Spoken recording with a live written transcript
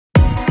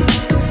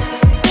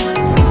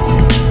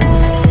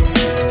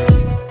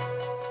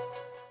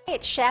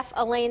right, Chef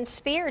Elaine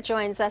Spear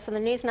joins us in the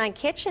News 9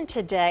 kitchen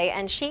today,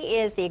 and she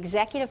is the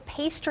executive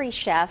pastry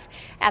chef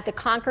at the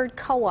Concord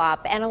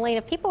Co-op. And Elaine,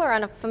 if people are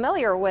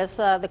unfamiliar with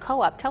the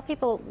Co-op, tell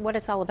people what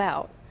it's all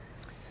about.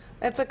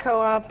 It's a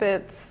co-op.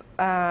 It's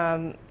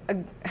a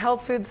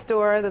health food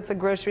store that's a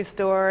grocery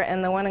store,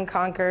 and the one in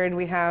Concord,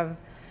 we have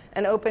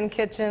an open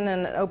kitchen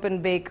and an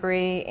open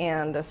bakery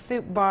and a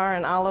soup bar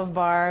and olive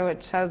bar,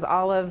 which has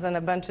olives and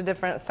a bunch of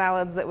different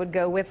salads that would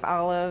go with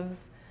olives,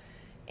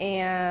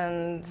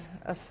 and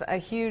a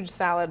huge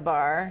salad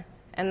bar.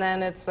 And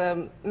then it's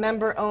a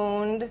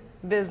member-owned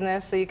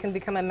business, so you can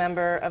become a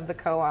member of the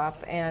co-op,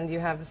 and you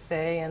have a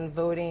say in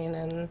voting,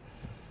 and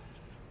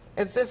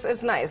it's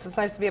nice. It's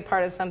nice to be a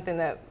part of something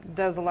that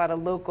does a lot of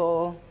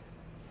local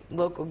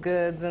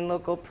goods and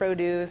local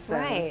produce.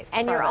 Right,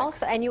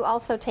 and you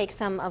also take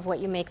some of what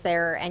you make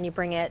there and you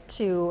bring it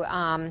to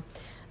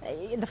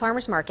the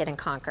farmers market in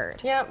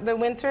Concord. Yeah, the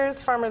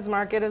winter's farmers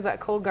market is at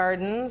Cole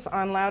Gardens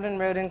on Loudon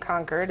Road in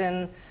Concord,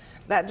 and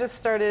that just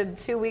started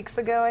 2 weeks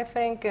ago, I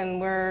think,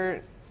 and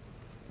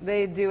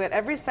they do it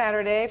every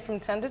Saturday from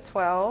 10 to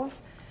 12,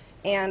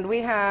 and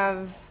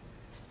we're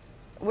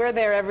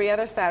there every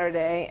other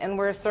Saturday, and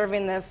we're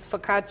serving this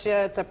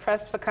focaccia. It's a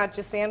pressed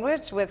focaccia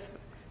sandwich with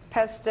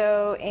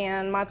pesto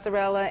and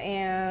mozzarella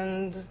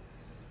and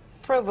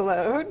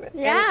provolone.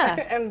 Yeah.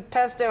 And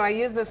pesto, I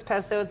use this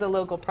pesto. It's a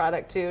local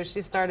product too.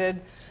 She started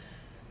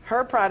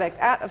her product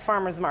at a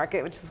farmer's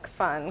market, which is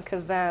fun,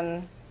 because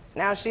then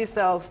now she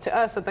sells to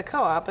us at the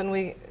co-op,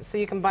 and so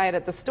you can buy it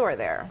at the store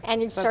there.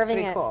 And you're so serving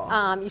it. Cool.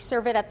 You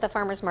serve it at the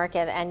farmers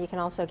market, and you can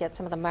also get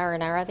some of the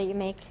marinara that you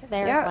make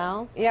there as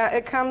well. Yeah,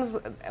 it comes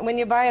when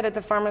you buy it at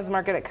the farmers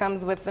market. It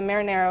comes with the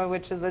marinara,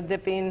 which is a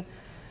dipping.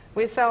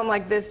 We sell them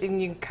like this. You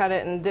can cut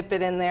it and dip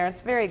it in there.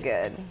 It's very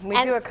good. We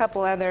do a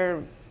couple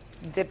other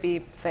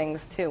dippy things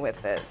too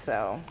with it.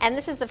 So. And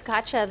this is the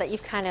focaccia that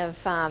you've kind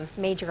of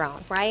made your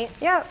own, right?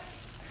 Yeah.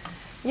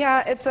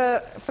 Yeah,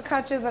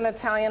 focaccia is an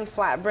Italian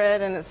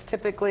flatbread, and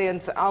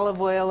it's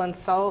olive oil and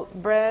salt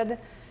bread,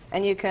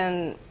 and you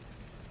can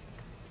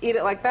eat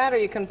it like that, or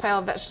you can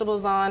pile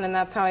vegetables on, and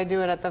that's how I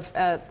do it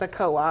at the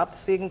co-op.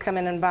 So you can come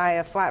in and buy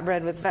a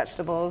flatbread with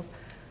vegetables,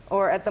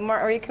 or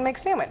you can make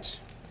sandwich.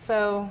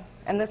 So,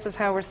 and this is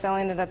how we're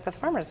selling it at the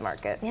farmer's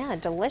market. Yeah,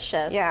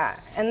 delicious. Yeah,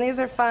 and these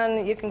are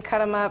fun. You can cut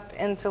them up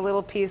into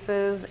little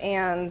pieces,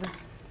 and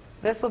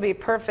this will be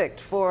perfect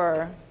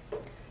for,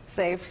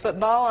 say,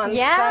 football on Sunday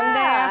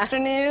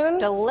afternoon.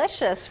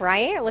 Delicious,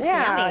 right? It looks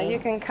yummy. You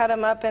can cut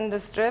them up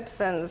into strips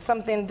and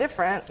something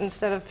different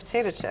instead of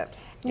potato chips.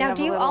 Now,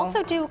 do you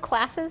also do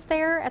classes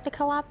there at the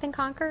co-op in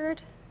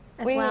Concord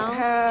as well? We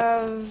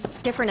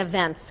have different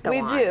events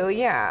going on. We do,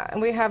 yeah.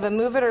 And we have a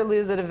Move It or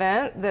Lose It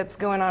event that's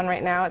going on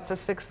right now. It's a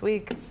 6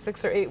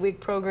 or 8 week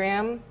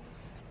program,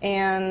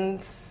 and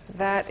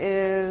that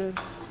it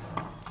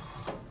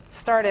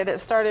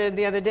started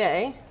the other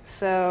day.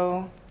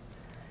 So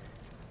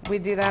we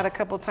do that a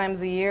couple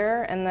times a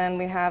year, and then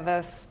we have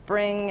a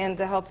Spring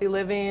into Healthy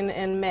Living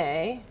in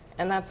May,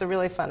 and that's a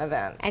really fun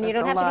event. And you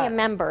don't have to be a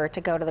member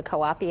to go to the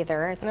co-op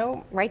either. It's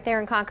right there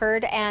in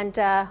Concord, and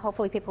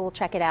hopefully people will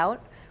check it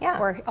out. Yeah.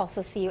 Or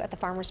also see you at the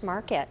farmer's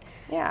market.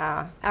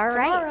 Yeah. All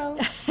right.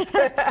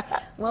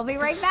 We'll be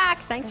right back.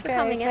 Thanks for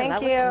coming in.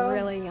 Thank you. That looks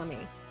really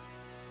yummy.